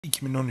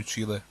2013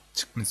 yılı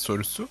çıkmış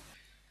sorusu.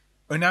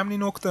 Önemli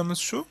noktamız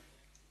şu.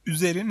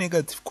 Üzeri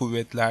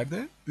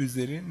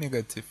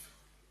negatif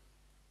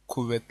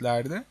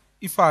kuvvetlerde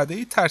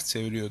ifadeyi ters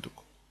çeviriyorduk.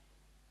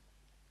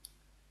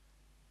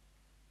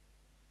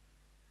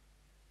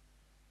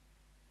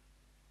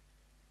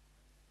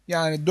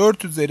 Yani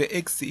 4 üzeri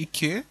eksi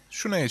 2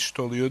 şuna eşit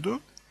oluyordu.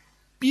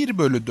 1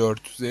 bölü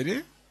 4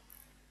 üzeri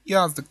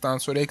yazdıktan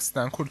sonra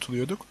eksiden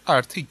kurtuluyorduk.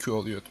 Artı 2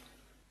 oluyordu.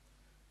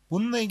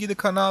 Bununla ilgili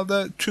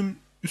kanalda tüm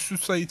üslü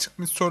sayı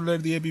çıkmış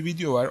soruları diye bir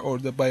video var.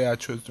 Orada bayağı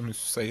çözdüm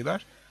üslü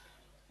sayılar.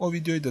 O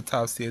videoyu da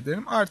tavsiye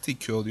ederim. Artı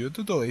 2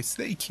 oluyordu.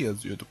 Dolayısıyla 2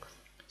 yazıyorduk.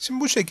 Şimdi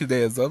bu şekilde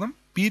yazalım.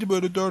 1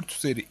 bölü 4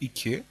 üzeri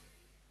 2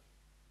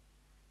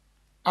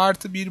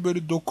 artı 1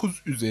 bölü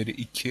 9 üzeri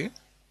 2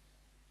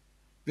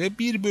 ve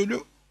 1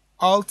 bölü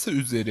 6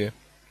 üzeri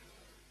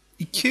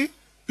 2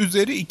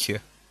 üzeri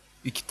 2.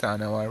 2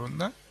 tane var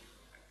bunda.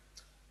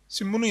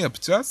 Şimdi bunu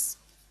yapacağız.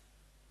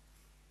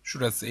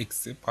 Şurası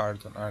eksi,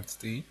 pardon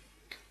artı değil.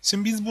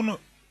 Şimdi biz bunu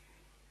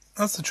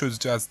nasıl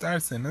çözeceğiz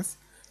derseniz,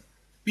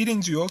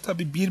 birinci yol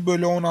tabi 1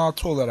 bölü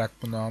 16 olarak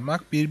bunu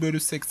almak, 1 bölü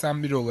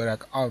 81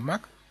 olarak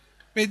almak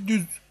ve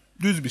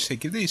düz bir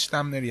şekilde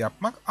işlemleri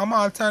yapmak. Ama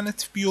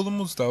alternatif bir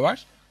yolumuz da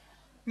var.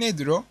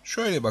 Nedir o?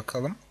 Şöyle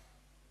bakalım.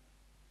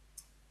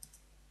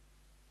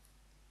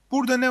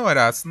 Burada ne var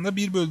aslında?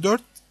 1 bölü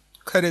 4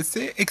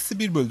 karesi eksi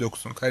 1 bölü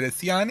 9'un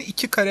karesi. Yani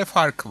 2 kare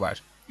farkı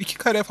var. 2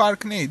 kare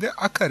farkı neydi?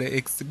 A kare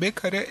eksi B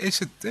kare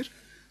eşittir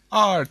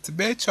A artı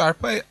B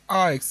çarpı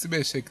A eksi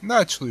B şeklinde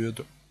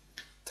açılıyordu.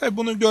 Tabi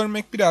bunu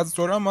görmek biraz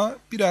zor ama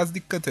biraz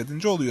dikkat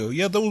edince oluyor.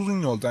 Ya da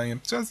uzun yoldan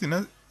yapacağız. Yine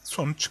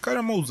sonuç çıkar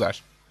ama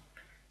uzar.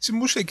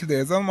 Şimdi bu şekilde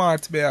yazalım. A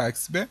artı B A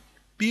eksi B.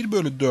 1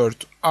 bölü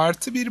 4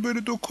 artı 1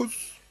 bölü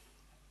 9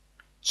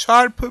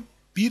 çarpı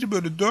 1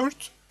 bölü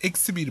 4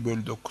 eksi 1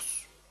 bölü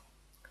 9.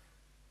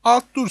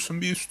 Alt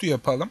dursun, bir üstü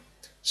yapalım.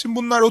 Şimdi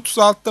bunlar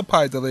 36'da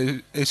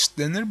paydalı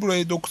eşitlenir.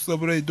 Burayı 9 ile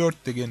burayı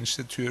 4 ile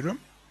genişletiyorum.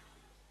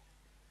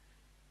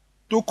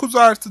 9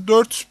 artı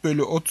 4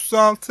 bölü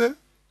 36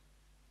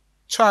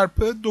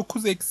 çarpı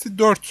 9 eksi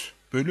 4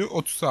 bölü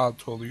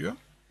 36 oluyor.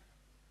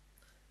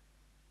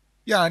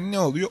 Yani ne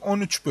oluyor?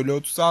 13 bölü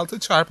 36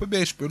 çarpı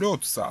 5 bölü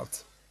 36.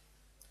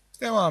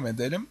 Devam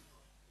edelim.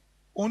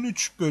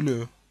 13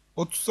 bölü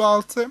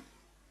 36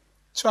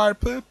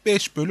 çarpı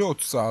 5 bölü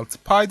 36.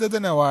 Paydada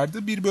ne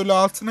vardı? 1 bölü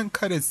 6'nın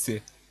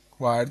karesi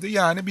vardı.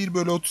 Yani 1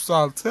 bölü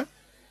 36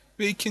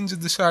 ve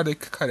ikinci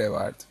dışarıdaki kare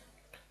vardı.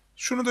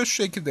 Şunu da şu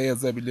şekilde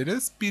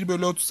yazabiliriz. 1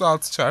 bölü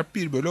 36 çarpı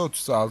 1 bölü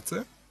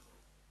 36.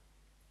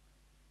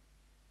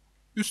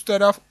 Üst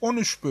taraf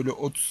 13 bölü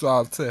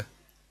 36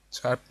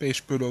 çarpı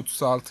 5 bölü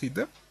 36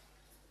 idi.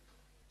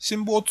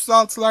 Şimdi bu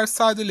 36'lar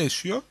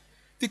sadeleşiyor.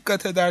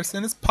 Dikkat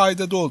ederseniz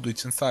paydada olduğu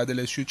için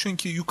sadeleşiyor.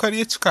 Çünkü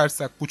yukarıya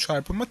çıkarsak bu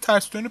çarpımı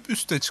ters dönüp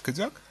üste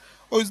çıkacak.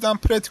 O yüzden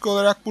pratik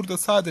olarak burada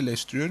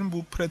sadeleştiriyorum.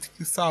 Bu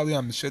pratiklik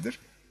sağlayan bir şeydir.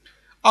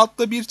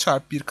 Altta 1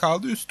 çarpı 1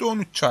 kaldı. Üstte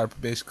 13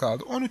 çarpı 5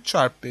 kaldı. 13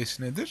 çarpı 5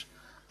 nedir?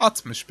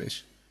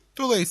 65.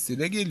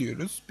 Dolayısıyla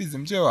geliyoruz.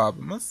 Bizim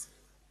cevabımız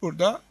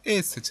burada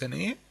E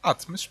seçeneği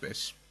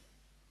 65.